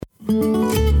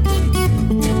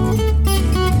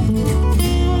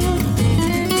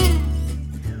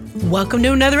Welcome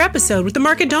to another episode with the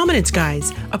Market Dominance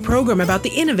Guys, a program about the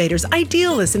innovators,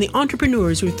 idealists, and the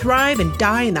entrepreneurs who thrive and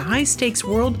die in the high-stakes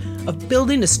world of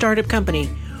building a startup company.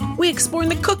 We explore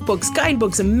the cookbooks,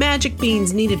 guidebooks, and magic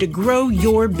beans needed to grow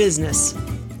your business.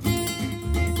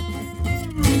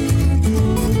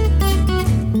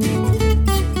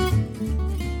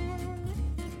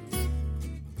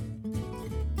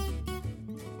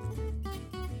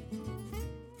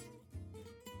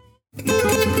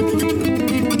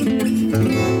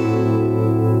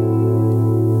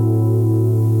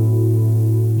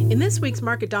 In this week's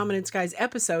Market Dominance Guys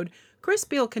episode, Chris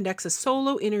Beall conducts a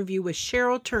solo interview with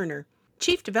Cheryl Turner,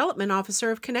 Chief Development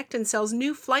Officer of ConnectAndSell's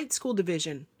new flight school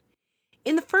division.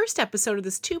 In the first episode of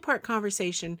this two-part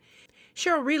conversation,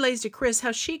 Cheryl relays to Chris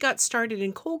how she got started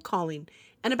in cold calling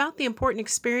and about the important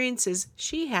experiences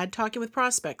she had talking with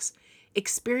prospects,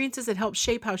 experiences that help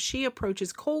shape how she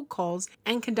approaches cold calls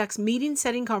and conducts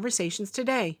meeting-setting conversations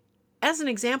today. As an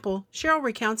example, Cheryl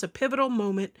recounts a pivotal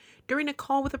moment during a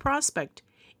call with a prospect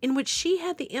in which she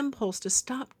had the impulse to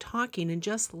stop talking and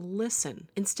just listen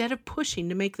instead of pushing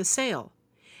to make the sale,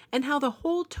 and how the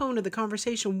whole tone of the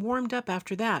conversation warmed up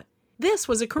after that. This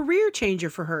was a career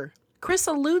changer for her. Chris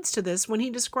alludes to this when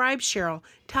he describes Cheryl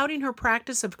touting her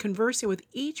practice of conversing with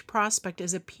each prospect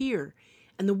as a peer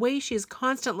and the way she is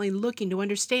constantly looking to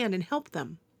understand and help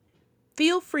them.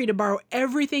 Feel free to borrow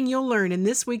everything you'll learn in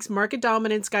this week's Market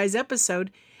Dominance Guys episode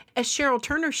as Cheryl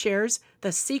Turner shares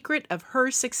the secret of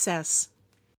her success.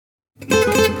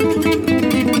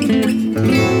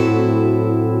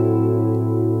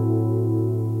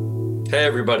 Hey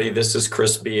everybody, this is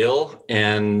Chris Beall,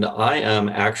 and I am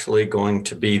actually going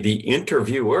to be the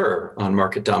interviewer on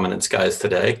Market Dominance Guys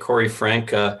today. Corey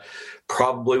Frank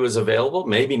probably was available,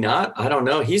 maybe not, I don't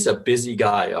know. He's a busy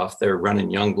guy off there running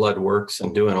Youngblood Works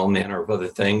and doing all manner of other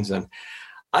things. And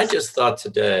I just thought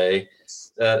today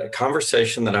that a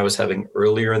conversation that I was having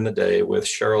earlier in the day with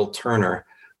Cheryl Turner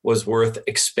was worth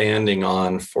expanding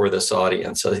on for this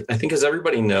audience. I think, as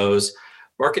everybody knows,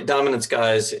 Market Dominance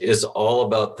Guys is all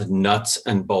about the nuts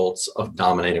and bolts of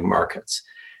dominating markets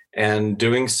and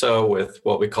doing so with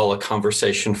what we call a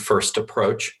conversation first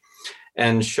approach.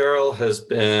 And Cheryl has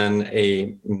been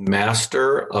a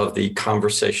master of the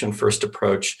conversation first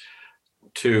approach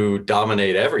to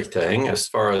dominate everything, as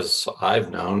far as I've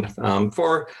known,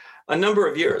 for a number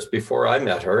of years. Before I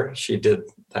met her, she did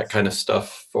that kind of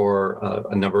stuff for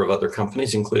a number of other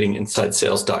companies, including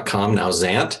InsideSales.com, now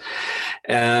Zant.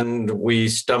 And we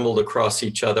stumbled across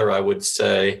each other, I would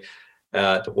say,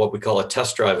 at what we call a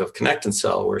test drive of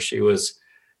ConnectAndSell, where she was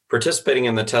participating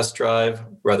in the test drive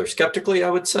rather skeptically, I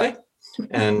would say.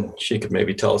 And she could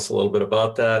maybe tell us a little bit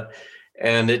about that.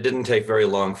 And it didn't take very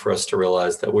long for us to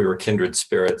realize that we were kindred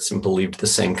spirits and believed the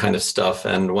same kind of stuff.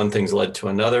 And one thing's led to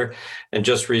another. And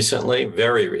just recently,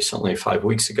 very recently, 5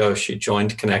 weeks ago, she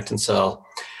joined ConnectAndSell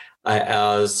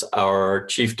as our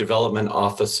Chief Development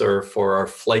Officer for our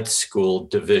flight school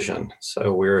division.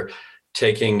 So we're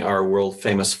taking our world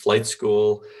famous flight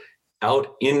school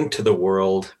out into the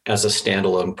world as a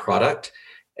standalone product.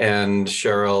 And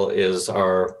Cheryl is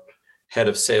our head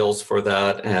of sales for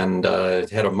that, and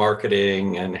head of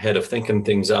marketing, and head of thinking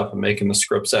things up and making the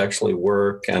scripts actually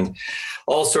work, and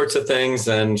all sorts of things.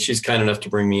 And she's kind enough to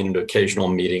bring me into an occasional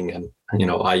meeting, and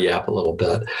I yap a little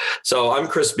bit. So I'm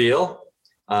Chris Beall,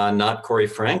 not Corey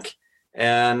Frank,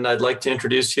 and I'd like to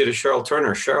introduce you to Cheryl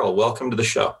Turner. Cheryl, welcome to the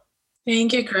show.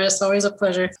 Thank you, Chris. Always a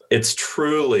pleasure. It's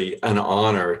truly an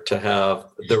honor to have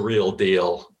the real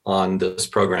deal on this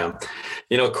program.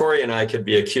 Corey and I could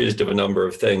be accused of a number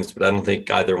of things, but I don't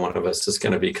think either one of us is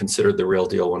going to be considered the real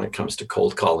deal when it comes to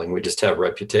cold calling. We just have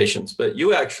reputations. But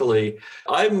you actually,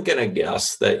 I'm going to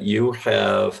guess that you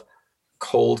have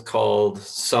cold called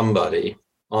somebody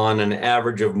on an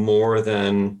average of more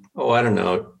than,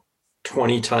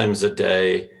 20 times a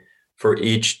day for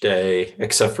each day,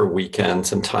 except for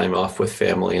weekends and time off with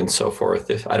family and so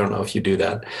forth. I don't know if you do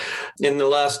that. In the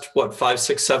last, 5,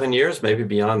 6, 7 years, maybe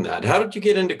beyond that. How did you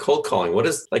get into cold calling?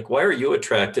 Why are you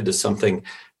attracted to something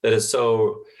that is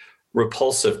so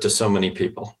repulsive to so many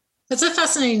people? It's a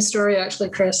fascinating story, actually,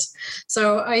 Chris.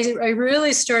 So I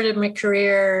really started my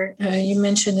career, you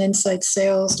mentioned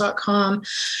InsideSales.com.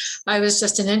 I was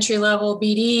just an entry-level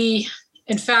BD.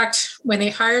 In fact, when they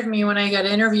hired me, when I got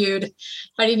interviewed,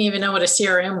 I didn't even know what a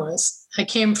CRM was. I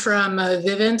came from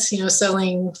Vivint,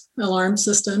 selling alarm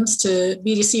systems to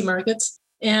B2C markets.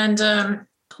 And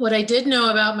what I did know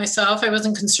about myself, I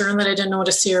wasn't concerned that I didn't know what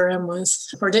a CRM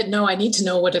was, or didn't know I need to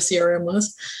know what a CRM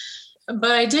was.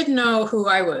 But I did know who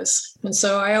I was. And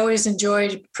so I always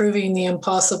enjoyed proving the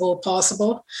impossible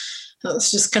possible.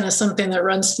 It's just kind of something that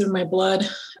runs through my blood.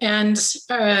 And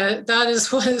that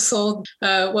is what sold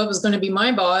what was going to be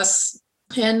my boss.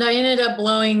 And I ended up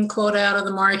blowing quota out of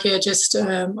the market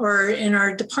or in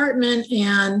our department.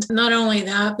 And not only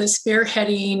that, but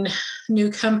spearheading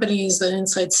new companies that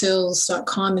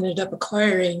InsideSales.com ended up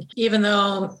acquiring, even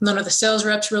though none of the sales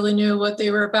reps really knew what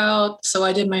they were about. So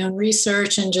I did my own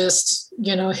research and just,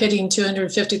 hitting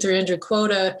 250, 300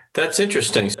 quota. That's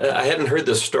interesting. I hadn't heard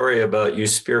the story about you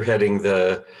spearheading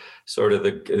the sort of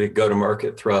the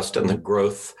go-to-market thrust and the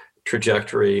growth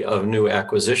trajectory of new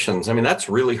acquisitions. I mean, that's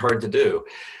really hard to do.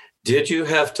 Did you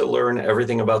have to learn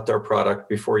everything about their product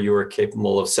before you were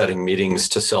capable of setting meetings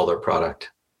to sell their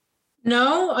product?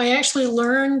 No, I actually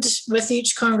learned with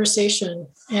each conversation.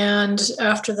 And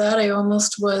after that, I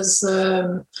almost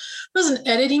wasn't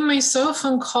editing myself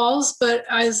on calls, but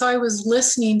as I was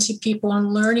listening to people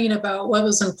and learning about what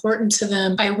was important to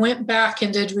them, I went back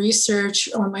and did research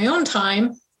on my own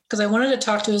time, because I wanted to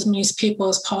talk to as many people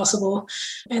as possible.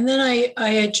 And then I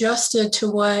adjusted to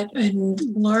what and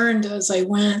learned as I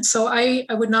went. So I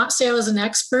would not say I was an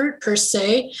expert per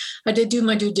se. I did do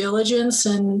my due diligence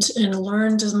and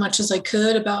learned as much as I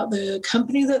could about the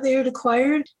company that they had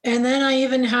acquired. And then I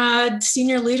even had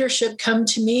senior leadership come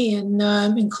to me, and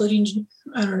including,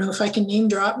 I don't know if I can name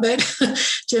drop, but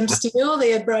Jim Steele.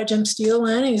 They had brought Jim Steele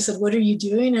in, and he said, "What are you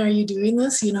doing? Are you doing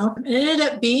this?" It ended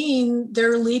up being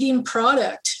their leading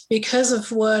product because of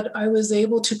what I was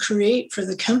able to create for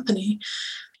the company.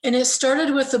 And it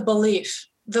started with a belief.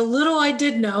 The little I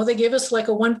did know, they gave us like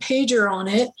a one-pager on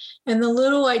it. And the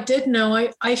little I did know,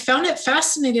 I found it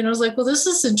fascinating. I was like, well, this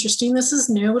is interesting. This is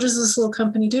new. What does this little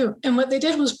company do? And what they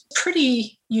did was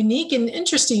pretty unique and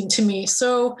interesting to me.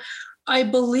 So I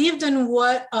believed in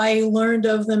what I learned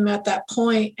of them at that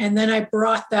point, and then I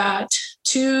brought that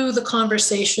to the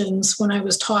conversations when I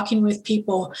was talking with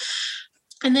people,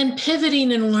 and then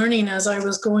pivoting and learning as I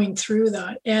was going through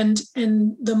that. And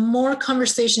the more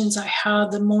conversations I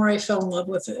had, the more I fell in love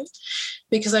with it,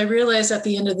 because I realized at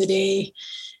the end of the day,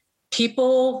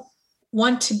 people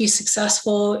want to be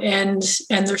successful, and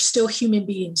they're still human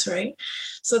beings, right?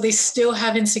 So they still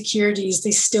have insecurities.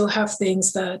 They still have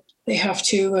things that they have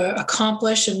to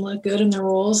accomplish and look good in their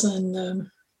roles. And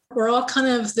we're all kind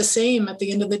of the same at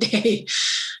the end of the day.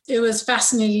 It was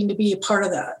fascinating to be a part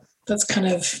of that. That's kind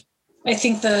of, I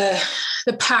think, the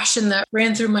passion that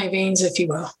ran through my veins, if you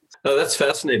will. Oh, that's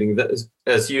fascinating.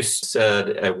 As you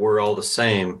said, we're all the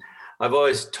same. I've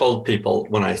always told people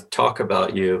when I talk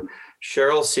about you,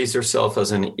 Cheryl sees herself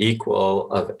as an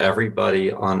equal of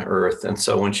everybody on earth. And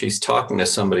so when she's talking to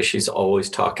somebody, she's always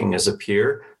talking as a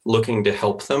peer, looking to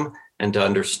help them and to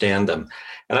understand them.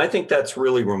 And I think that's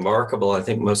really remarkable. I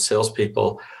think most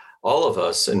salespeople, all of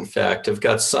us, in fact, have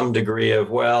got some degree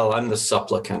of, well, I'm the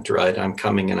supplicant, right? I'm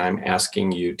coming and I'm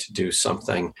asking you to do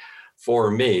something for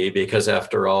me, because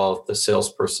after all, the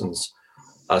salesperson's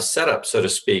setup, so to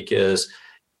speak, is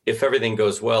if everything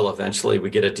goes well, eventually we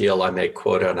get a deal, I make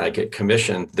quota and I get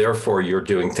commission. Therefore, you're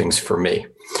doing things for me.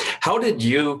 How did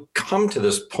you come to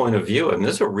this point of view? And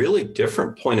this is a really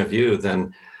different point of view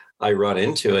than I run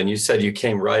into. And you said you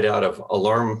came right out of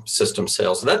alarm system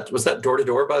sales. Was that door to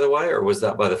door, by the way, or was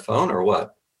that by the phone, or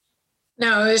what?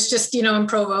 No, it was just, in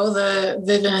Provo, the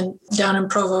Vivint down in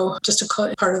Provo, just a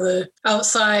part of the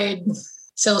outside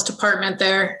sales department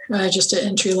there, just an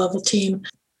entry-level team.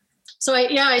 So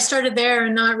I started there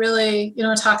and not really,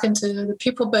 talking to the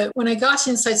people. But when I got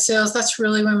to inside sales, that's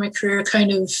really when my career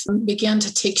kind of began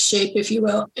to take shape, if you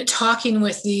will. Talking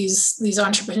with these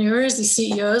entrepreneurs, these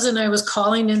CEOs, and I was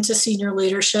calling into senior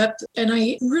leadership. And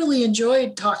I really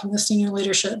enjoyed talking with senior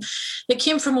leadership. It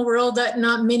came from a world that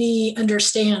not many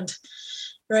understand.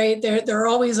 Right? They're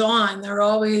always on.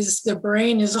 Their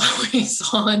brain is always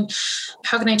on.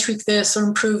 How can I tweak this or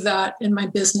improve that in my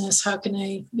business? How can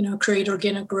I, create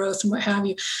organic growth and what have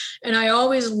you? And I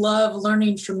always love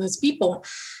learning from those people.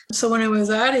 So when I was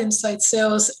at Inside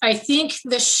Sales, I think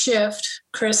the shift,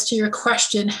 Chris, to your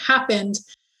question, happened.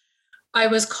 I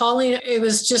was calling, it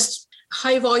was just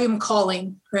high volume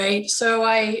calling, right? So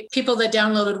people that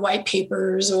downloaded white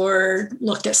papers or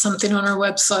looked at something on our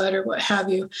website or what have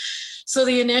you. So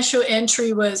the initial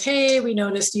entry was, hey, we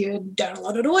noticed you had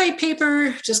downloaded a white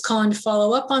paper, just calling to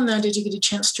follow up on that. Did you get a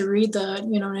chance to read that?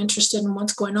 I'm interested in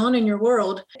what's going on in your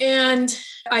world. And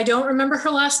I don't remember her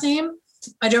last name.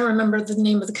 I don't remember the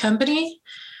name of the company,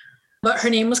 but her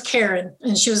name was Karen,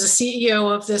 and she was the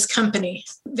CEO of this company.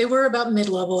 They were about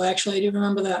mid-level, actually. I do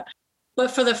remember that.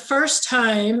 But for the first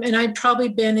time, and I'd probably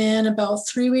been in about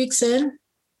 3 weeks in,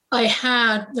 I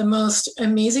had the most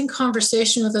amazing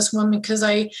conversation with this woman because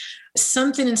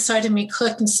something inside of me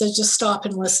clicked and said, just stop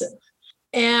and listen.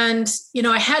 And,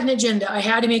 I had an agenda. I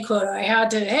had to make quota. I had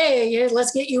to, hey,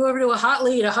 let's get you over to a hot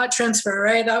lead, a hot transfer,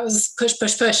 right? That was push,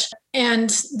 push, push.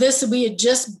 And we had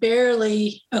just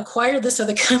barely acquired this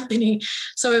other company.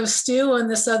 So I was still in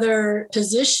this other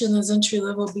position, this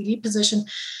entry-level BD position.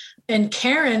 And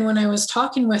Karen, when I was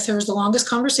talking with her, it was the longest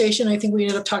conversation. I think we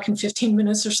ended up talking 15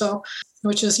 minutes or so,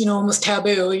 which is, almost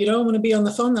taboo. You don't want to be on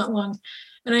the phone that long.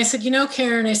 And I said,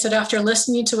 Karen, I said, after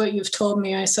listening to what you've told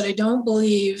me, I said, I don't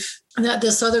believe that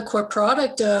this other core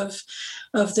product of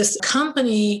this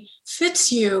company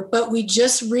fits you, but we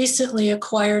just recently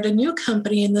acquired a new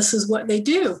company and this is what they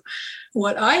do.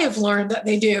 What I have learned that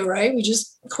they do, right? We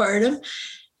just acquired them.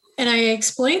 And I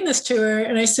explained this to her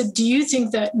and I said, do you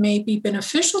think that may be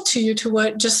beneficial to you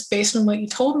just based on what you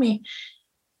told me?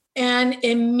 And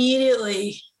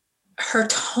immediately her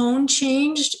tone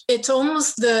changed. It's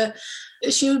almost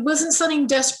she wasn't sounding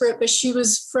desperate, but she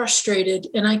was frustrated.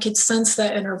 And I could sense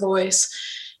that in her voice.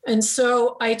 And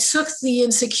so I took the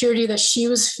insecurity that she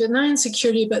was, not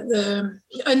insecurity, but the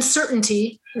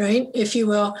uncertainty, right, if you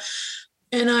will.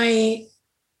 And I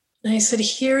said,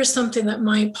 here's something that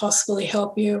might possibly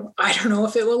help you. I don't know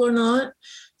if it will or not,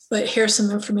 but here's some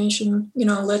information, you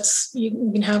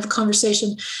can have a conversation.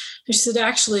 And she said,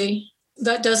 actually,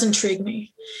 that does intrigue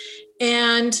me.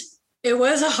 And it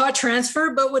was a hot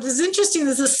transfer, but what is interesting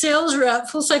is the sales rep,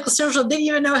 full cycle sales rep, didn't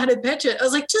even know how to pitch it. I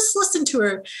was like, just listen to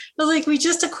her. I was like, we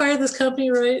just acquired this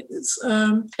company, right?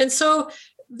 And so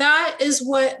that is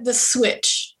what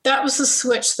that was the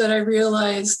switch that I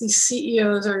realized these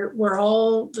CEOs were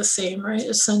all the same, right?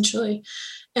 Essentially.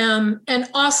 And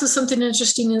also something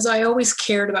interesting is I always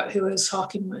cared about who I was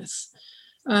talking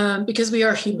with because we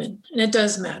are human and it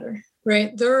does matter.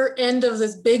 Right. Their end of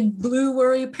this big blue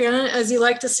worry planet, as you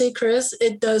like to say, Chris,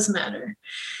 it does matter.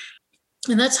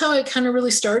 And that's how it kind of really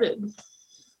started.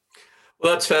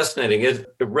 Well, that's fascinating.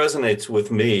 It resonates with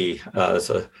me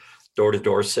as a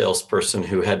door-to-door salesperson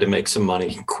who had to make some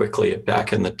money quickly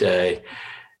back in the day.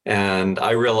 And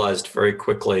I realized very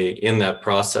quickly in that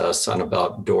process on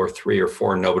about door 3 or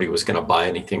 4, nobody was going to buy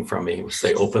anything from me.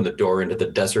 They opened the door into the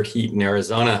desert heat in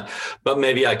Arizona, but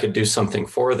maybe I could do something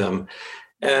for them.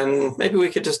 And maybe we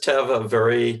could just have a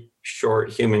very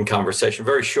short human conversation,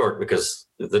 very short because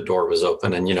the door was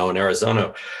open. And, in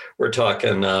Arizona, we're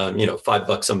talking,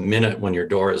 $5 a minute when your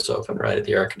door is open, right?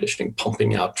 The air conditioning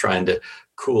pumping out, trying to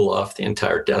cool off the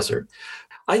entire desert.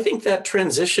 I think that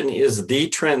transition is the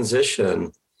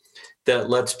transition that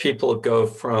lets people go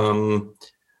from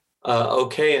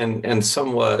okay and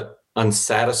somewhat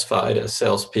unsatisfied as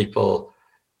salespeople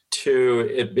to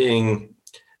it being,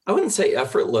 I wouldn't say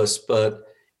effortless, but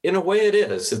in a way it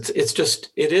is.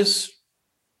 It is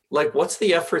like, what's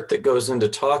the effort that goes into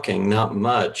talking? Not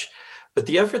much, but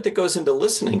the effort that goes into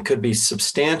listening could be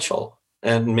substantial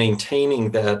and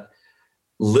maintaining that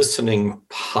listening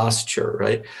posture,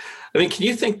 right? I mean, can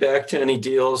you think back to any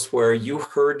deals where you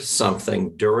heard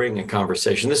something during a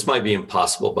conversation? This might be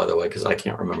impossible, by the way, because I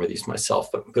can't remember these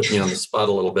myself, but put me on the spot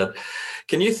a little bit.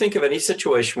 Can you think of any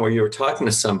situation where you were talking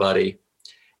to somebody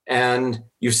and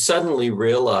you suddenly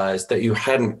realized that you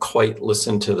hadn't quite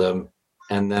listened to them?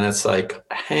 And then it's like,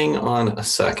 hang on a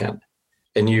second.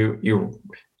 And you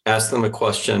ask them a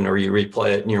question or you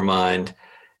replay it in your mind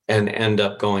and end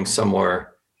up going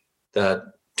somewhere that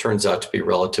turns out to be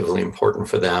relatively important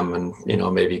for them and,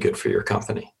 maybe good for your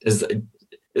company. Is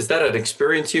that an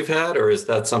experience you've had, or is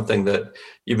that something that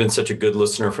you've been such a good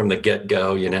listener from the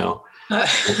get-go, you don't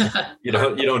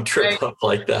trip up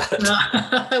like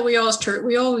that? No, we always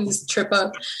trip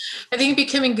up. I think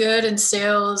becoming good in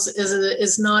sales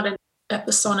is not an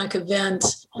episodic event.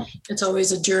 It's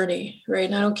always a journey, right?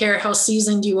 And I don't care how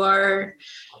seasoned you are.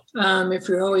 If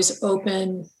you're always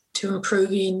open to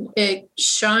improving, it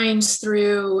shines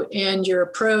through in your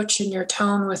approach and your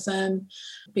tone with them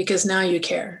because now you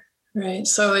care, right?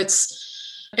 So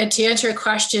and to answer your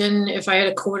question, if I had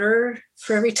a quarter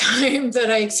for every time that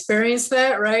I experienced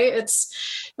that, right?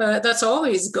 That's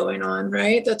always going on,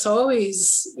 right? That's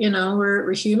always,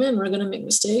 we're human. We're going to make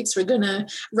mistakes. We're going to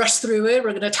rush through it. We're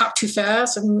going to talk too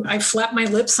fast. And I flap my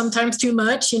lips sometimes too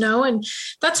much, and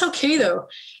that's okay though.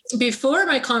 Before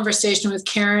my conversation with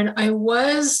Karen, I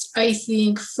was, I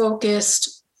think,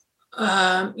 focused.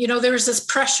 There was this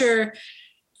pressure.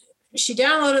 She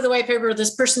downloaded the white paper.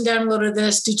 This person downloaded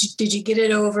this. Did you get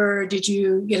it over? Did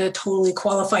you get a totally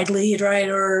qualified lead, right?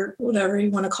 Or whatever you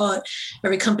want to call it.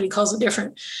 Every company calls it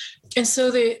different. And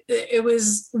so it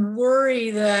was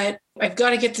worry that I've got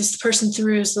to get this person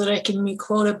through so that I can meet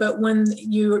quota. But when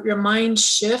your mind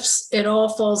shifts, it all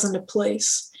falls into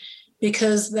place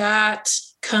because that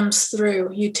comes through.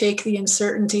 You take the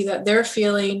uncertainty that they're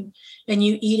feeling and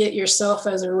you eat it yourself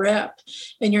as a rep.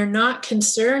 And you're not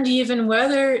concerned even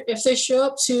whether if they show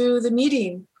up to the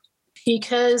meeting,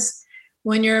 because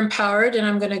when you're empowered, and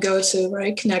I'm going to go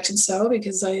to Connect and Sell,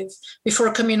 because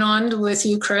before coming on with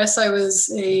you, Chris, I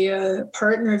was a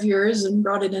partner of yours and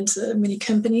brought it into many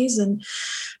companies, and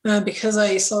because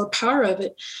I saw the power of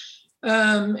it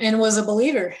and was a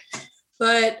believer.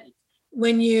 But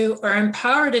when you are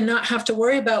empowered and not have to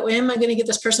worry about, well, am I going to get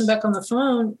this person back on the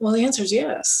phone? Well, the answer is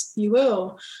yes, you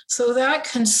will. So that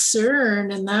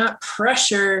concern and that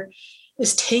pressure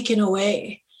is taken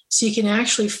away. So you can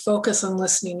actually focus on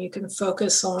listening. You can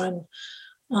focus on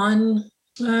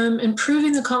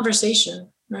improving the conversation,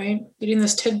 right? Getting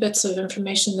those tidbits of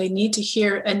information they need to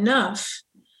hear enough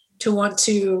to want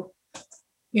to,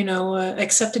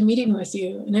 accept a meeting with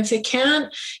you. And if they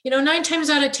can't, 9 times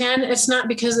out of 10, it's not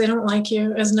because they don't like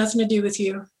you. It has nothing to do with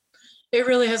you. It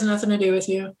really has nothing to do with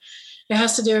you. It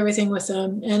has to do everything with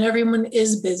them. And everyone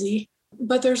is busy,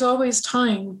 but there's always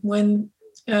time when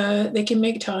they can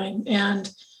make time,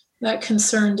 and that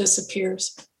concern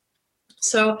disappears.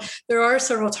 So there are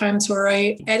several times where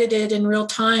I edited in real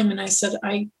time, and I said,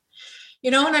 and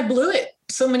I blew it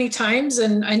so many times,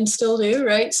 and I still do,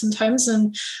 right? Sometimes.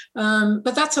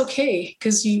 But that's okay,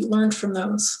 because you learn from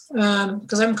those.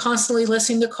 Because I'm constantly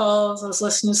listening to calls. I was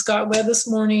listening to Scott Webb this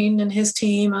morning and his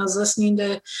team. I was listening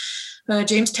to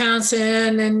James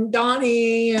Townsend and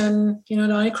Donnie and,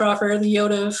 Donnie Crawford, the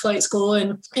Yoda Flight School,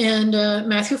 and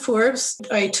Matthew Forbes.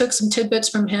 I took some tidbits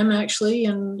from him actually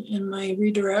in my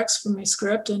redirects from my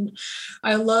script. And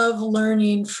I love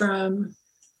learning from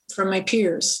my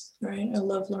peers, right? I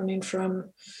love learning from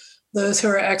those who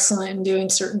are excellent in doing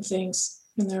certain things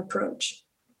in their approach.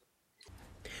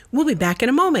 We'll be back in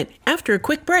a moment after a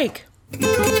quick break.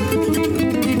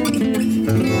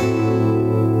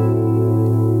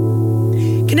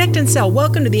 Connect and Sell,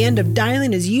 welcome to the end of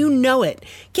dialing as you know it.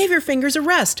 Give your fingers a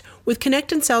rest with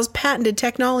Connect and Sell's patented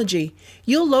technology.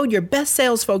 You'll load your best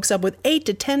sales folks up with 8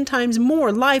 to 10 times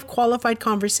more live qualified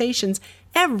conversations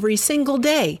every single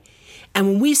day. And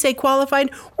when we say qualified,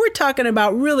 we're talking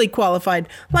about really qualified,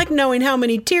 like knowing how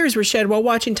many tears were shed while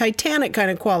watching Titanic kind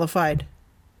of qualified.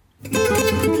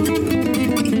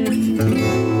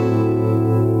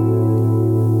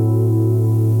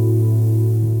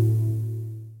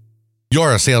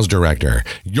 You're a sales director.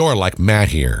 You're like Matt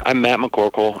here. I'm Matt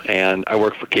McCorkle, and I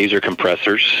work for Kaiser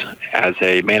Compressors as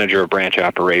a manager of branch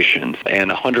operations. And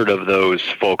 100 of those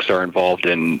folks are involved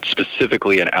in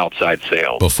specifically in outside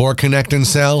sales. Before Connect and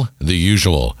Sell, the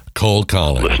usual. Cold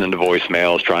calling. Listening to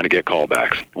voicemails, trying to get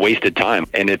callbacks. Wasted time,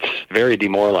 and it's very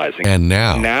demoralizing. And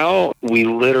now? Now, we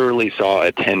literally saw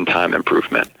a 10-time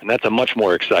improvement, and that's a much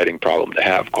more exciting problem to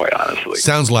have, quite honestly.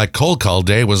 Sounds like cold call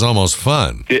day was almost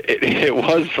fun. It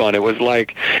was fun. It was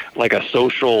like a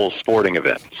social sporting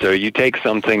event. So you take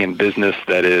something in business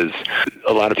that is,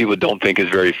 a lot of people don't think is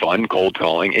very fun, cold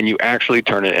calling, and you actually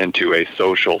turn it into a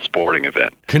social sporting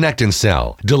event. Connect and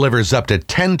Sell delivers up to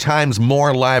 10 times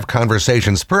more live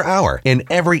conversations per hour in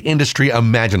every industry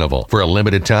imaginable for a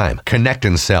limited time. Connect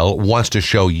and Sell wants to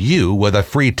show you with a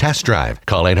free test drive.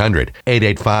 Call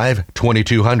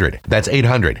 800-885-2200. That's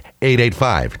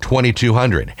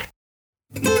 800-885-2200.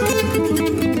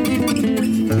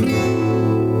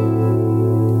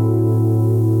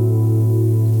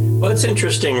 Well, it's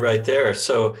interesting right there.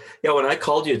 So, when I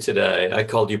called you today, I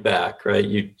called you back, right?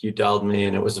 You dialed me,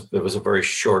 and it was a very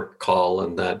short call,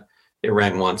 and that it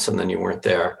rang once, and then you weren't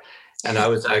there. And I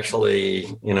was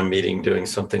actually in a meeting doing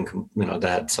something, that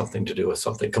had something to do with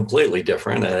something completely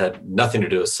different. It had nothing to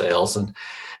do with sales and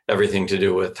everything to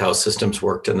do with how systems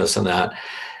worked and this and that.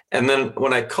 And then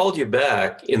when I called you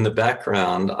back, in the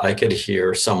background, I could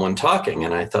hear someone talking.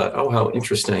 And I thought, oh, how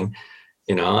interesting,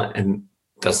 and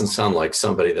doesn't sound like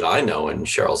somebody that I know in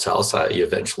Cheryl's house. You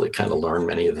eventually kind of learn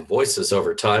many of the voices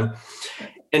over time.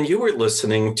 And you were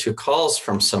listening to calls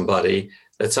from somebody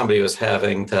was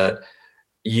having that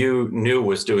you knew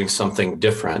was doing something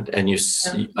different. And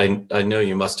I know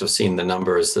you must have seen the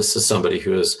numbers. This is somebody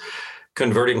who is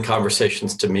converting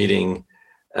conversations to meeting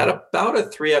at about a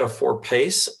 3 out of 4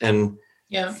 pace. And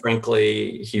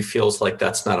frankly, he feels like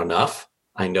that's not enough.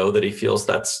 I know that he feels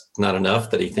that's not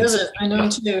enough, that he thinks. Does it? I know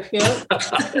what to do. Yeah.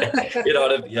 You know,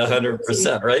 to be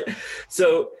 100%, right?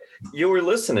 So you were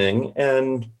listening,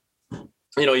 and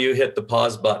you hit the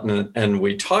pause button, and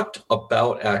we talked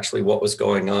about actually what was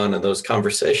going on in those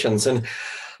conversations. And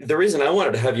the reason I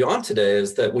wanted to have you on today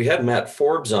is that we had Matt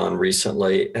Forbes on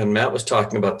recently, and Matt was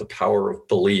talking about the power of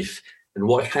belief and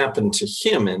what happened to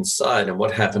him inside and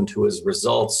what happened to his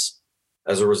results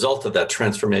as a result of that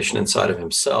transformation inside of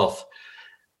himself.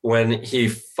 when he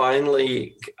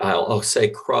finally, I'll say,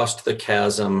 crossed the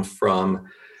chasm from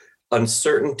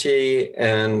uncertainty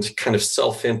and kind of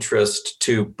self-interest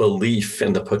to belief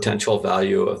in the potential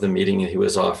value of the meeting he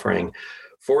was offering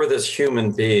for this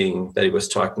human being that he was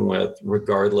talking with,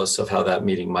 regardless of how that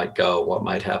meeting might go, what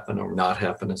might happen or not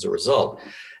happen as a result.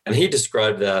 And he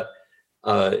described that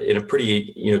in a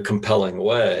pretty compelling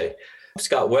way.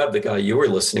 Scott Webb, the guy you were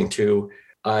listening to,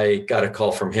 I got a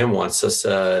call from him once that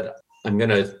said, I'm going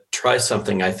to try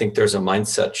something. I think there's a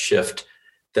mindset shift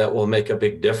that will make a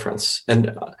big difference.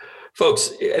 And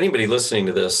folks, anybody listening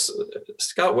to this,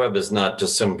 Scott Webb is not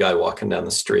just some guy walking down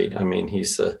the street. I mean,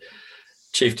 he's the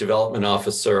chief development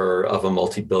officer of a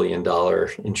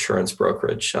multi-billion-dollar insurance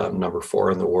brokerage, number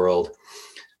 4 in the world.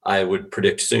 I would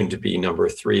predict soon to be number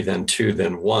 3, then 2,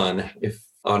 then 1, if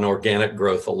on organic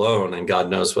growth alone. And God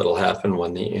knows what'll happen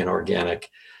when the inorganic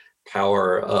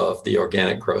power of the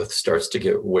organic growth starts to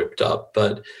get whipped up.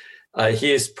 But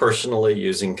he is personally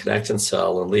using Connect and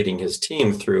Sell and leading his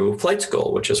team through Flight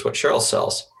School, which is what Cheryl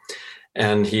sells.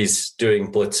 And he's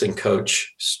doing blitz and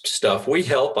coach stuff. We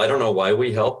help. I don't know why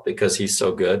we help, because he's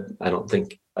so good. I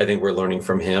think we're learning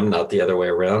from him, not the other way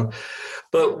around.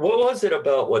 But what was it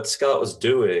about what Scott was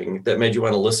doing that made you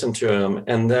want to listen to him?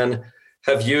 And then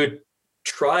have you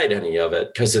tried any of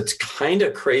it? Because it's kind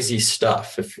of crazy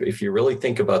stuff. If you really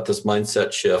think about this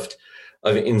mindset shift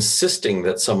of insisting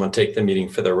that someone take the meeting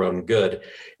for their own good,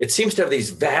 it seems to have these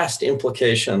vast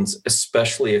implications,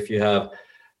 especially if you have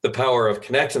the power of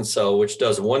Connect and Sell, which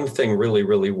does one thing really,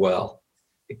 really well.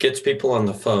 It gets people on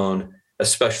the phone,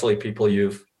 especially people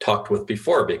you've talked with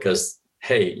before, because,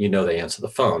 hey, they answer the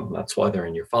phone. That's why they're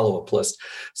in your follow-up list.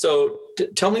 So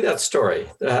tell me that story.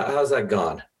 How's that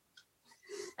gone?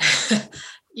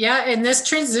 Yeah, and this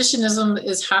transitionism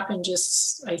has happened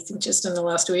just in the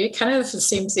last week. Kind of the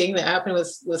same thing that happened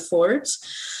with Forbes,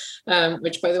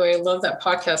 which, by the way, I love that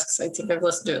podcast because I think I've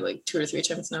listened to it like 2 or 3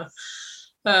 times now.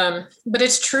 But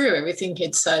it's true, everything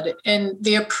he'd said. And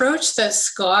the approach that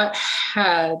Scott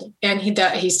had, and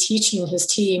that he's teaching his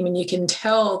team, and you can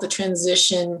tell the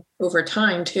transition over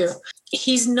time too.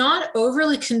 He's not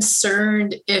overly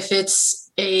concerned if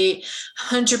it's a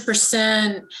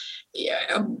 100%,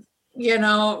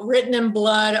 written in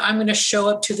blood, I'm going to show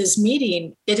up to this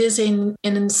meeting. It is an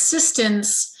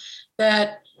insistence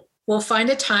that we'll find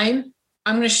a time.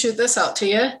 I'm going to shoot this out to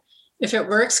you. If it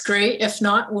works, great. If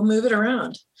not, we'll move it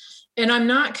around. And I'm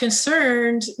not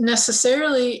concerned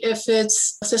necessarily if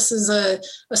this is a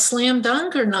slam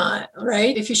dunk or not,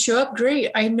 right? If you show up,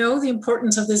 great. I know the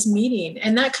importance of this meeting,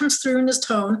 and that comes through in his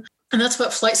tone. And that's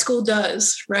what Flight School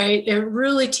does, right? It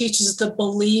really teaches the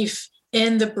belief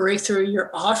in the breakthrough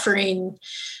you're offering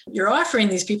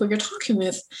these people you're talking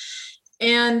with.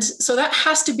 And so that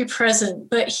has to be present.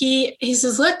 But he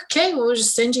says, look, okay, we'll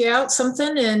just send you out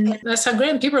something, and that's how great.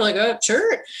 And people are like, oh,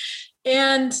 sure.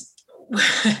 And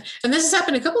this has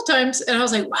happened a couple of times. And I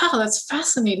was like, wow, that's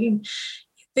fascinating.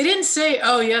 They didn't say,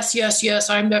 oh, yes,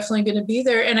 I'm definitely going to be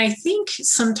there. And I think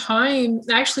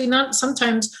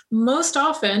most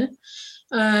often,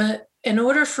 in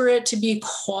order for it to be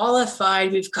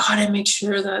qualified, we've got to make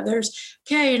sure that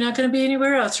you're not going to be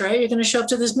anywhere else, right? You're going to show up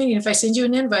to this meeting. If I send you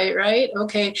an invite, right?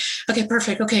 Okay,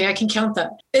 perfect. Okay, I can count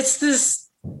that. It's this,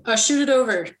 shoot it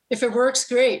over. If it works,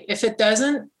 great. If it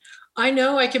doesn't, I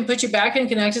know I can put you back in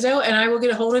Connect and Sell, and I will get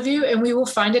a hold of you, and we will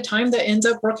find a time that ends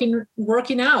up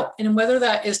working out. And whether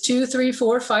that is 2, 3,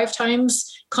 4, 5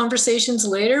 times conversations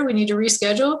later, we need to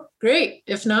reschedule, great.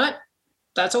 If not,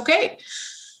 that's okay.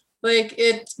 Like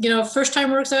first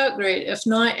time works out, great. If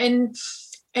not, and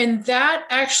that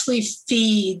actually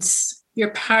feeds your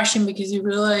passion, because you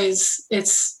realize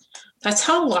that's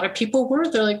how a lot of people were.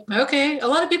 They're like, okay, a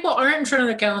lot of people aren't in front of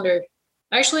the calendar.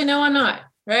 Actually, no, I'm not,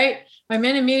 right? I'm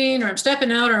in a meeting, or I'm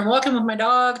stepping out, or I'm walking with my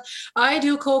dog. I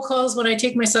do cold calls when I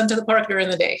take my son to the park during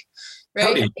the day. Right?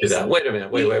 How do you do that? Wait a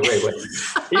minute. Wait.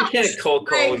 You can't cold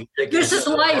call. Right. This is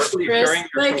life, Chris. Carrying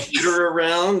your computer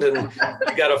around, and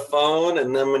you got a phone,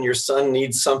 and then when your son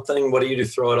needs something, what do you do?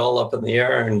 Throw it all up in the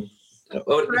air? And how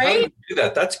do you do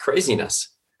that? That's craziness.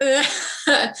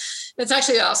 It's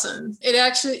actually awesome.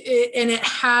 It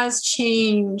has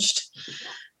changed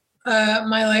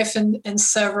my life in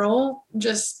several.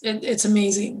 It's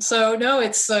amazing. So no,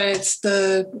 it's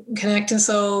the Connect and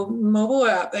Sell mobile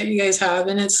app that you guys have,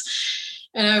 and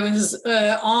I was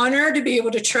honored to be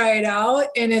able to try it out,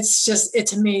 and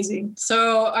it's amazing.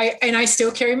 So I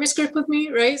still carry my script with me,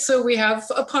 right? So we have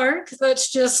a park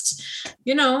that's just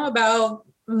about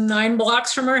 9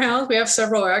 blocks from our house. We have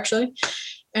several actually.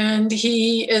 And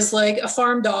he is like a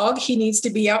farm dog. He needs to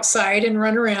be outside and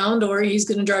run around, or he's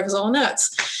going to drive us all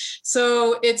nuts.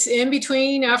 So it's in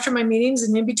between, after my meetings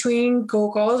and in between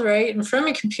cold calls, right? In front of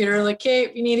my computer, like, hey,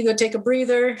 you need to go take a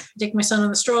breather. Take my son on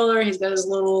the stroller. He's got his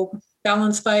little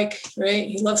balance bike, right?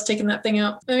 He loves taking that thing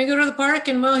out. Then we go to the park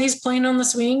and well, he's playing on the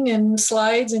swing and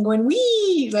slides and going,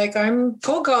 wee, like I'm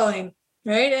cold calling,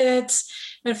 right? And it's,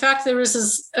 in fact, there was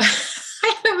this,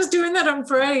 I was doing that on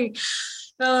Friday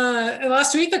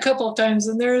last week a couple of times.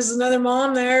 And there was another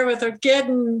mom there with her kid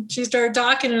and she started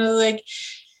talking and I was like,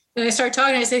 and I started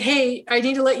talking. I said, hey, I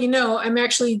need to let you know, I'm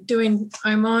doing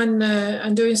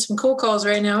some cold calls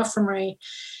right now for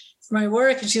my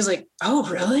work. And she's like, oh,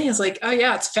 really? I was like, oh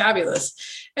yeah, it's fabulous.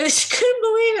 And she couldn't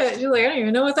believe it. She's like, I don't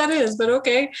even know what that is, but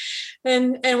okay.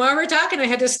 And while we're talking, I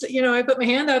had to, I put my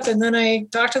hand up and then I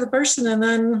talked to the person and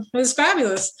then it was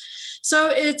fabulous.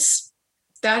 So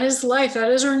that is life. That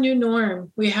is our new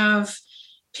norm. We have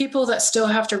people that still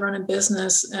have to run a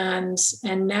business. And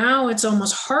now it's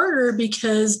almost harder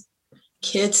because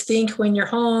kids think when you're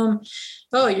home,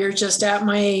 oh, you're just at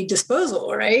my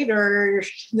disposal, right? Or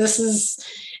this is,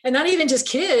 and not even just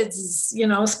kids,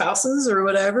 spouses or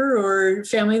whatever, or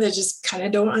family that just kind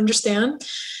of don't understand.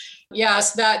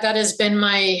 Yes, that has been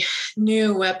my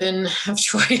new weapon of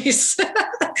choice.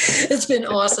 It's been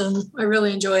awesome. I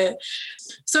really enjoy it.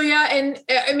 So yeah, and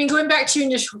I mean, going back to your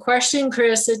initial question,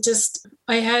 Chris,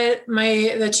 I had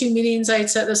the 2 meetings I had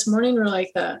set this morning were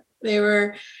like that.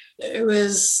 It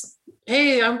was,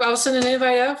 hey, I'll send an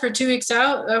invite out for 2 weeks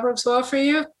out. That works well for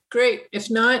you. Great. If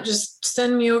not, just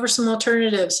send me over some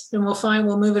alternatives and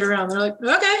we'll move it around. They're like,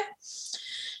 okay.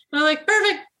 And I'm like,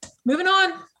 perfect. Moving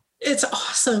on. It's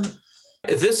awesome.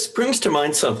 This brings to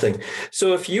mind something.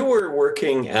 So if you were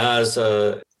working as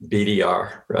a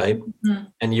BDR, right, mm-hmm.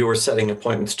 and you were setting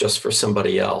appointments just for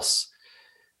somebody else,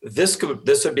 this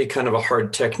would be kind of a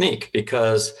hard technique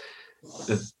because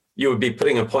you would be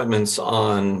putting appointments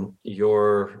on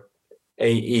your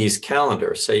AE's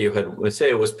calendar. Say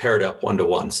it was paired up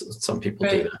 1-to-1. Some people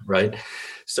do that, right?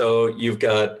 So you've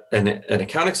got an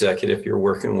account executive you're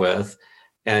working with,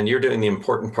 and you're doing the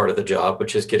important part of the job,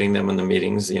 which is getting them in the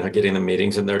meetings, getting the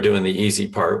meetings, and they're doing the easy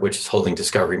part, which is holding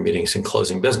discovery meetings and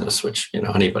closing business, which,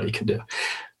 anybody can do.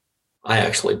 I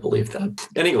actually believe that.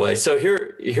 Anyway, so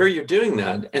here you're doing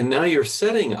that. And now you're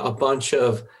setting a bunch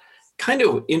of kind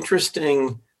of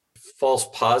interesting false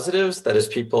positives. That is,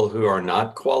 people who are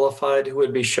not qualified who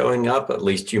would be showing up. At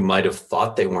least you might have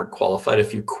thought they weren't qualified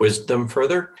if you quizzed them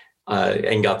further.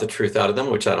 And got the truth out of them,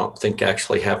 which I don't think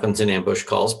actually happens in ambush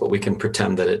calls, but we can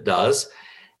pretend that it does.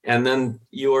 And then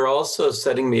you are also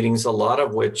setting meetings, a lot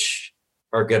of which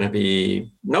are going to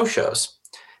be no-shows,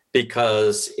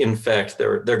 because in fact,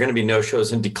 they're going to be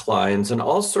no-shows and declines and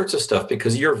all sorts of stuff,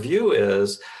 because your view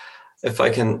is, if I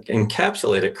can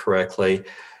encapsulate it correctly,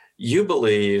 you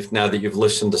believe, now that you've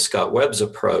listened to Scott Webb's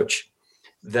approach,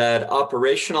 that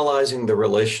operationalizing the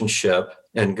relationship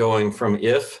and going from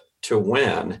if to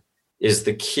when is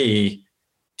the key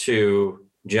to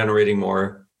generating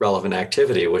more relevant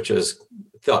activity, which is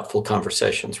thoughtful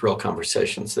conversations, real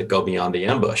conversations that go beyond the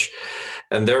ambush.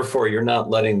 And therefore, you're not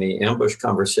letting the ambush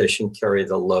conversation carry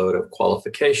the load of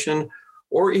qualification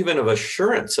or even of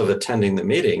assurance of attending the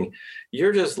meeting.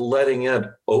 You're just letting it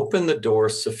open the door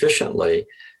sufficiently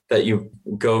that you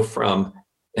go from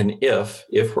an if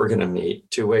we're going to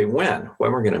meet, to a when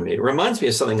we're going to meet. It reminds me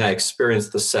of something I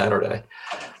experienced this Saturday.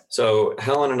 So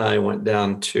Helen and I went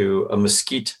down to a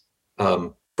mesquite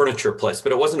furniture place,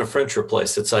 but it wasn't a furniture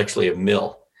place. It's actually a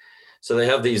mill. So they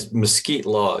have these mesquite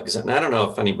logs. And I don't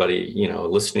know if anybody,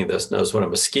 listening to this knows what a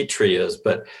mesquite tree is,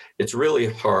 but it's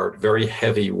really hard, very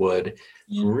heavy wood,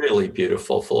 really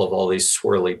beautiful, full of all these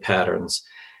swirly patterns.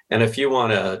 And if you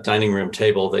want a dining room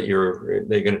table that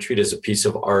they're going to treat as a piece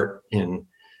of art in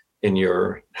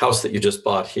your house that you just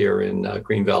bought here in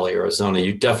Green Valley, Arizona,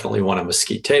 you definitely want a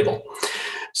mesquite table.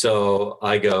 So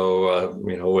I go,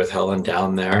 with Helen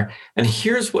down there. And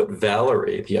here's what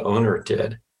Valerie, the owner,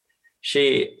 did.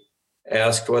 She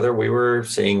asked whether we were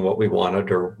seeing what we wanted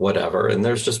or whatever. And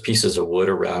there's just pieces of wood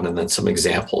around and then some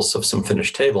examples of some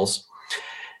finished tables.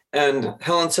 And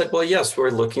Helen said, well, yes, we're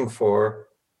looking for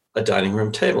a dining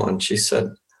room table. And she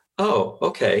said, oh,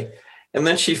 okay. And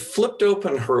then she flipped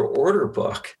open her order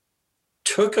book,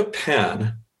 took a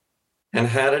pen and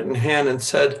had it in hand and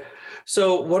said,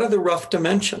 so what are the rough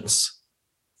dimensions?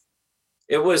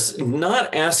 It was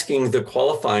not asking the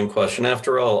qualifying question.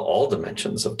 After all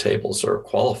dimensions of tables are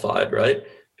qualified, right?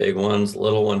 Big ones,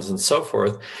 little ones, and so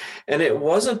forth. And it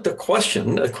wasn't the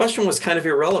question. The question was kind of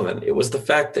irrelevant. It was the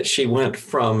fact that she went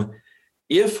from,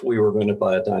 if we were going to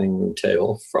buy a dining room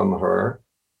table from her,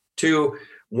 to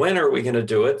when are we going to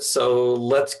do it? So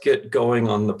let's get going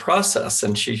on the process.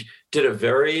 And she did it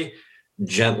very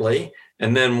gently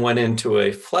and then went into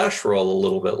a flash roll a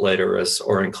little bit later, as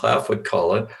Oren Klaff would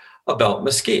call it, about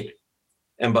mesquite.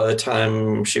 And by the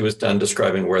time she was done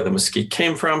describing where the mesquite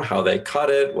came from, how they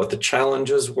cut it, what the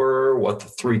challenges were, what the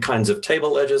 3 kinds of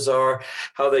table edges are,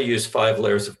 how they use 5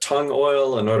 layers of tongue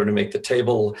oil in order to make the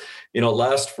table,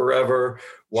 last forever,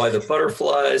 why the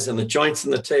butterflies and the joints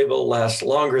in the table last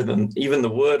longer than even the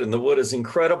wood, and the wood is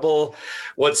incredible,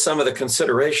 what some of the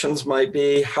considerations might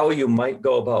be, how you might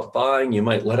go about buying. You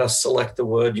might let us select the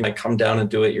wood. You might come down and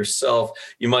do it yourself.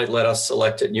 You might let us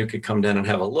select it and you could come down and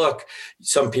have a look.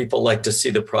 Some people like to see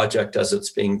the project as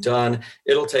it's being done.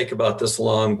 It'll take about this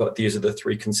long, but these are the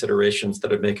 3 considerations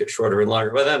that would make it shorter and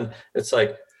longer. But then it's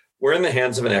like, we're in the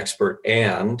hands of an expert,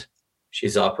 and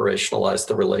she's operationalized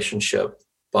the relationship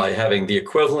by having the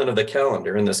equivalent of the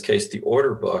calendar, in this case, the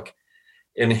order book,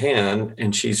 in hand,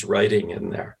 and she's writing in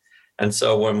there. And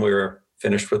so when we're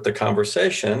finished with the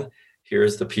conversation,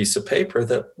 here's the piece of paper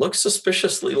that looks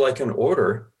suspiciously like an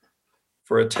order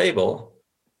for a table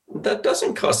that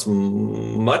doesn't cost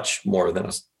much more than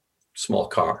a small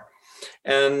car.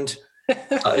 And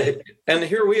and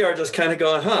here we are just kind of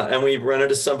going, and we run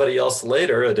into somebody else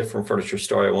later, a different furniture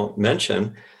store I won't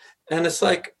mention, and it's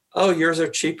like, oh, yours are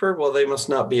cheaper? Well, they must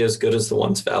not be as good as the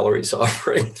ones Valerie's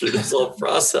offering through this whole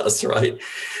process, right?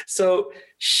 So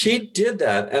she did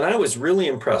that, and I was really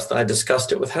impressed. I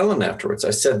discussed it with Helen afterwards.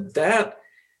 I said, that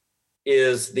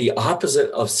is the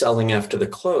opposite of selling after the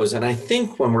close. And I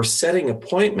think when we're setting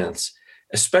appointments,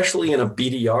 especially in a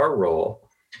BDR role,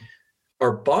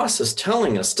 our boss is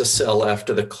telling us to sell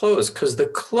after the close, because the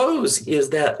close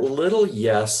is that little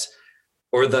yes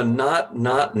or the not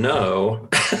no,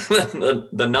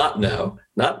 the not no,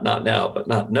 not now, but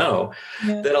not no,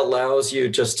 that allows you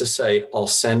just to say, I'll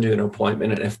send you an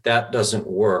appointment. And if that doesn't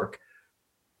work,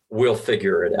 we'll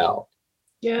figure it out.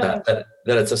 Yeah. That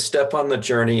it's a step on the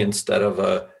journey instead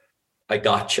of I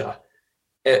gotcha.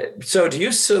 So do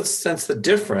you sense the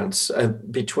difference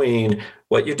between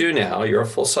what you do now? You're a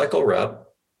full cycle rep,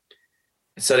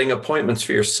 setting appointments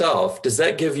for yourself. Does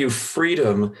that give you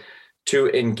freedom to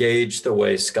engage the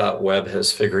way Scott Webb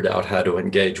has figured out how to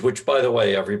engage? Which, by the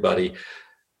way, everybody,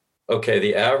 okay,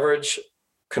 the average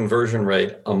conversion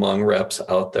rate among reps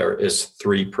out there is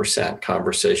 3%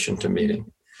 conversation to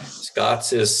meeting.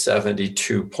 Scott's is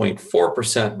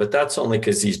 72.4%, but that's only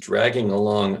because he's dragging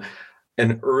along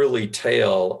an early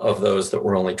tail of those that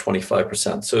were only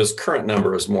 25%. So his current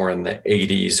number is more in the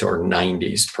 80s or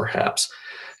 90s, perhaps.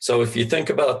 So if you think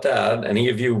about that, any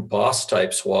of you boss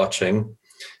types watching,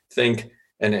 think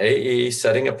an AE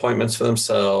setting appointments for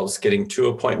themselves, getting 2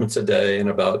 appointments a day and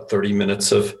about 30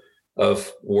 minutes of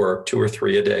work, 2 or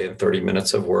 3 a day and 30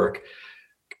 minutes of work,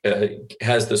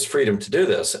 has this freedom to do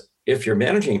this. If you're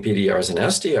managing PDRs and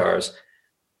SDRs,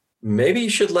 maybe you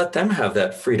should let them have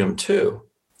that freedom too.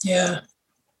 Yeah.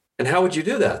 And how would you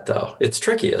do that, though? It's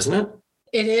tricky, isn't it?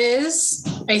 It is,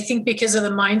 I think, because of the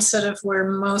mindset of where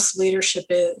most leadership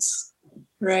is,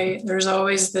 right? There's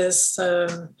always this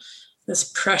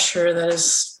pressure that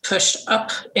is pushed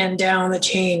up and down the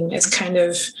chain. It's kind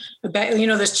of,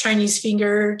 those Chinese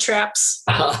finger traps.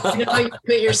 You put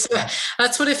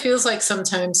that's what it feels like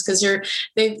sometimes, because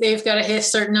they've got to hit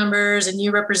certain numbers and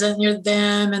you represent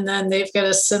them, and then they've got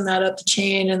to send that up the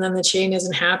chain, and then the chain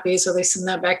isn't happy, so they send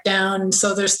that back down. And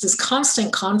so there's this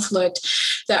constant conflict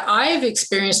that I've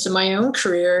experienced in my own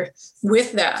career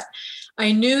with that.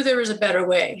 I knew there was a better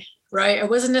way, right? I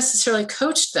wasn't necessarily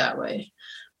coached that way,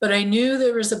 but I knew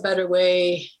there was a better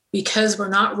way, because we're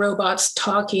not robots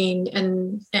talking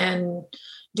and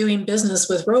doing business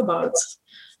with robots.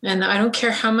 And I don't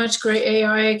care how much great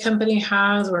AI company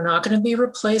has, we're not going to be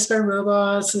replaced by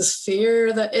robots. This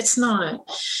fear that it's not,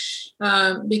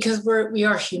 because we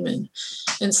are human.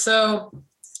 And so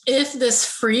if this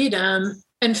freedom,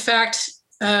 in fact,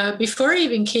 before I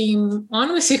even came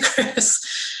on with you,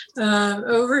 Chris,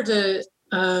 over to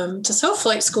Soul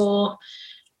Flight School,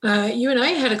 you and I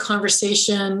had a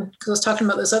conversation, because I was talking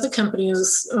about this other company I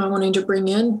was wanting to bring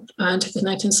in to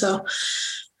Connect and Sell.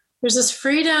 There's this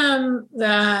freedom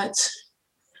that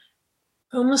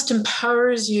almost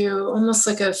empowers you, almost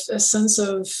like a sense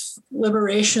of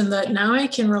liberation, that now I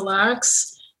can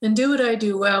relax and do what I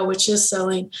do well, which is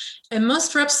selling. And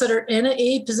most reps that are in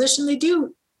a position,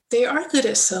 they are good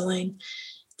at selling.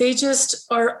 They just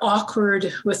are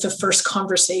awkward with the first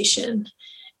conversation.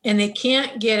 And they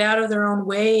can't get out of their own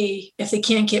way if they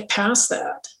can't get past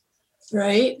that,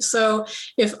 right? So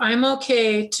if I'm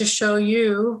okay to show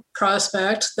you,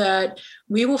 prospect, that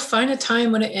we will find a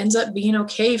time when it ends up being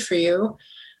okay for you,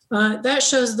 that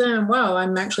shows them, wow,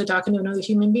 I'm actually talking to another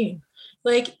human being.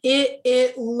 Like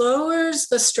it lowers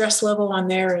the stress level on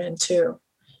their end too.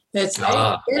 It's,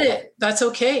 I get it. That's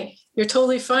okay. You're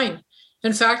totally fine.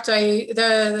 In fact,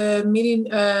 the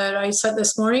meeting I set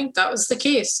this morning, that was the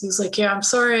case. He was like, yeah, I'm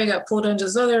sorry. I got pulled into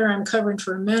this other. I'm covering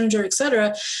for a manager, etc.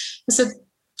 I said,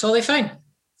 totally fine.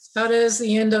 How does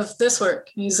the end of this work?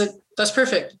 And he's like, that's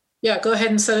perfect. Yeah, go ahead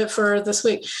and set it for this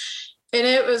week. And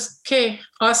it was, okay,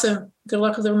 awesome. Good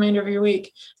luck with the remainder of your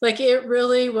week. Like, it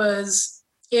really was,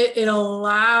 it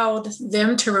allowed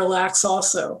them to relax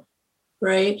also.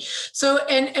 Right. So,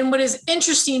 and what is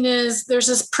interesting is there's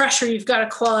this pressure. You've got to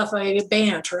qualify to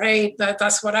BANT, right?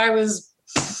 That's what I was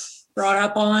brought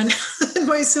up on in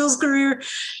my sales career.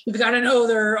 You've got to know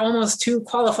they're almost too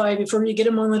qualified before you get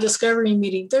them on the discovery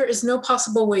meeting. There is no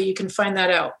possible way you can find that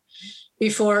out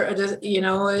before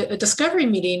a discovery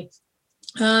meeting.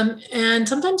 And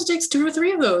sometimes it takes 2 or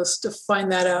 3 of those to find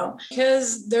that out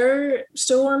because they're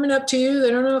still warming up to you.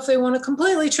 They don't know if they want to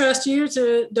completely trust you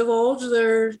to divulge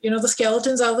their, the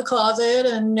skeletons out of the closet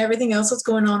and everything else that's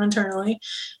going on internally,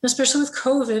 especially with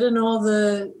COVID and all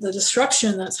the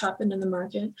disruption that's happened in the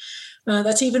market.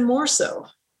 That's even more so.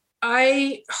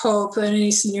 I hope that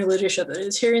any senior leadership that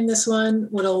is hearing this one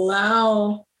would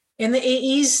allow, and the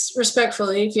AEs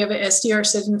respectfully, if you have an SDR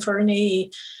sitting for an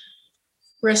AE,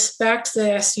 respect the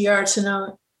SDR to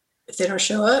know if they don't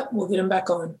show up, we'll get them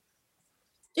back on.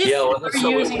 If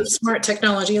we're using smart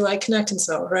technology like Connect and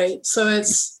Sell, right? So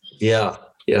it's... Yeah.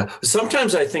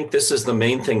 Sometimes I think this is the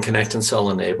main thing Connect and Sell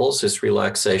enables is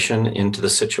relaxation into the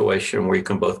situation where you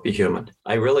can both be human.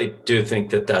 I really do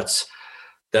think that's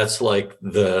like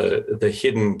the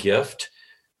hidden gift,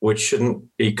 which shouldn't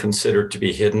be considered to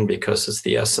be hidden because it's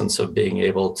the essence of being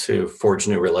able to forge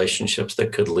new relationships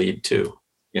that could lead to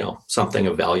something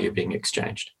of value being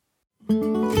exchanged.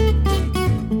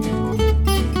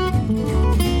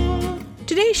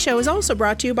 Today's show is also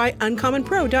brought to you by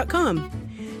uncommonpro.com.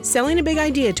 Selling a big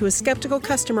idea to a skeptical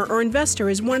customer or investor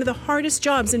is one of the hardest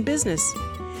jobs in business.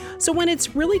 So when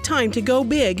it's really time to go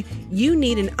big, you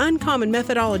need an uncommon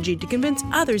methodology to convince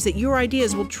others that your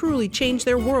ideas will truly change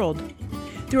their world.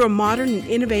 Through a modern and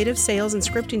innovative sales and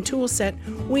scripting tool set,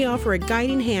 we offer a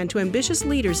guiding hand to ambitious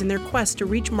leaders in their quest to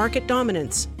reach market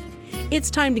dominance. It's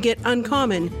time to get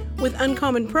uncommon with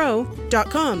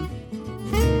uncommonpro.com.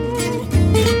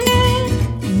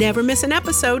 Never miss an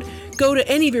episode. Go to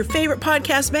any of your favorite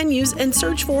podcast venues and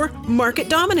search for Market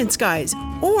Dominance Guys,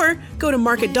 or go to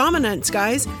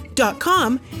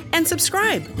marketdominanciguys.com and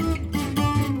subscribe.